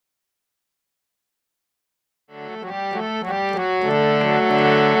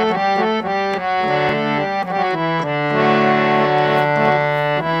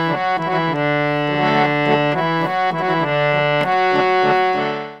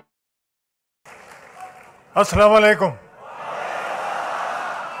अस्सलाम वालेकुम।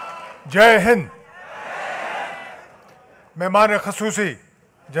 जय हिंद। मेहमान खसूसी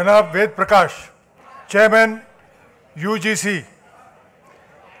जनाब Ved Prakash, chairman UGC,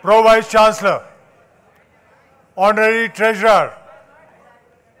 pro vice chancellor, honorary treasurer,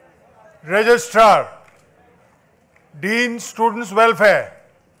 registrar, dean students welfare,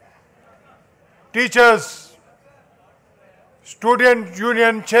 teachers, student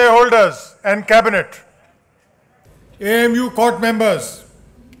union shareholders and cabinet, AMU court members,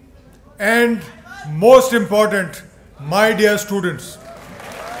 and most important, my dear students.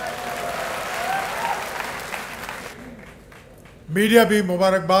 Media भी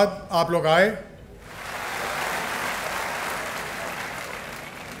मुबारकबाद, आप लोग आए।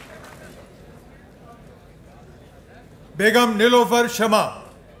 बेगम नीलोफर शमा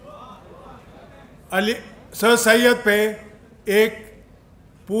अली सर सैयद पे एक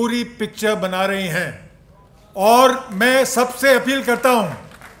पूरी पिक्चर बना रही हैं और मैं सबसे अपील करता हूं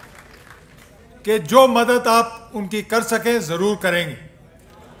कि जो मदद आप उनकी कर सकें ज़रूर करेंगे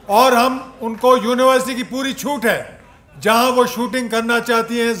और हम उनको यूनिवर्सिटी की पूरी छूट है, जहां वो शूटिंग करना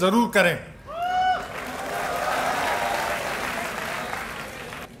चाहती हैं ज़रूर करें।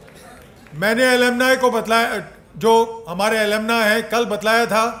 मैंने एलमनाई को बतलाया, जो हमारे एलमना है, कल बतलाया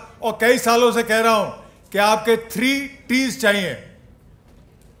था और कई सालों से कह रहा हूं कि आपके 3 T's चाहिए,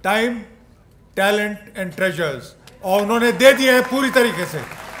 टाइम, टैलेंट एंड ट्रेजर्स, और उन्होंने दे दिए हैं पूरी तरीके से।